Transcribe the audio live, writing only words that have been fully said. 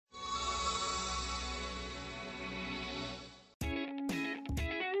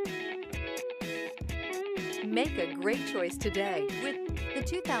Make a great choice today with the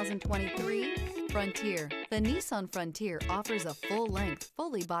 2023 Frontier. The Nissan Frontier offers a full-length,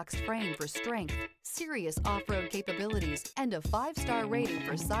 fully boxed frame for strength, serious off-road capabilities, and a 5-star rating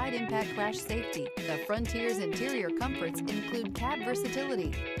for side impact crash safety. The Frontier's interior comforts include cab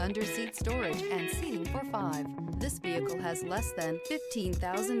versatility, under-seat storage, and seating for 5. This vehicle has less than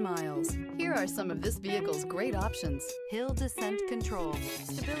 15,000 miles. Here are some of this vehicle's great options: hill descent control,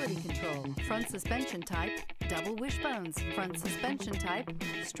 stability control, front suspension type, double wishbones, front suspension type,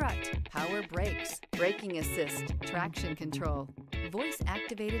 strut, power brakes, braking assist, traction control,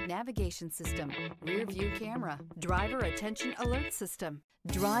 voice-activated navigation system, rear view camera, driver attention alert system.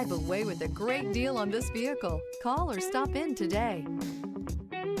 Drive away with a great deal on this vehicle. Call or stop in today.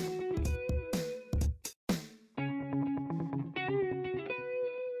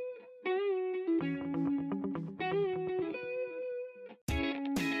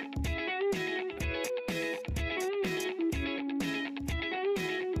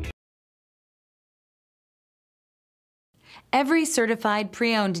 Every certified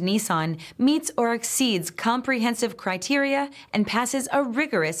pre-owned Nissan meets or exceeds comprehensive criteria and passes a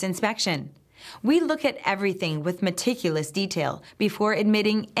rigorous inspection. We look at everything with meticulous detail before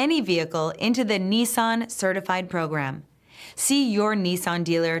admitting any vehicle into the Nissan Certified Program. See your Nissan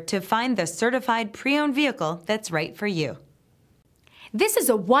dealer to find the certified pre-owned vehicle that's right for you. This is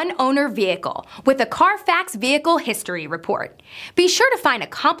a one-owner vehicle with a Carfax Vehicle History Report. Be sure to find a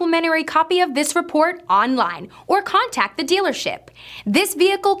complimentary copy of this report online or contact the dealership. This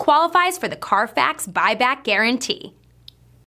vehicle qualifies for the Carfax Buyback Guarantee.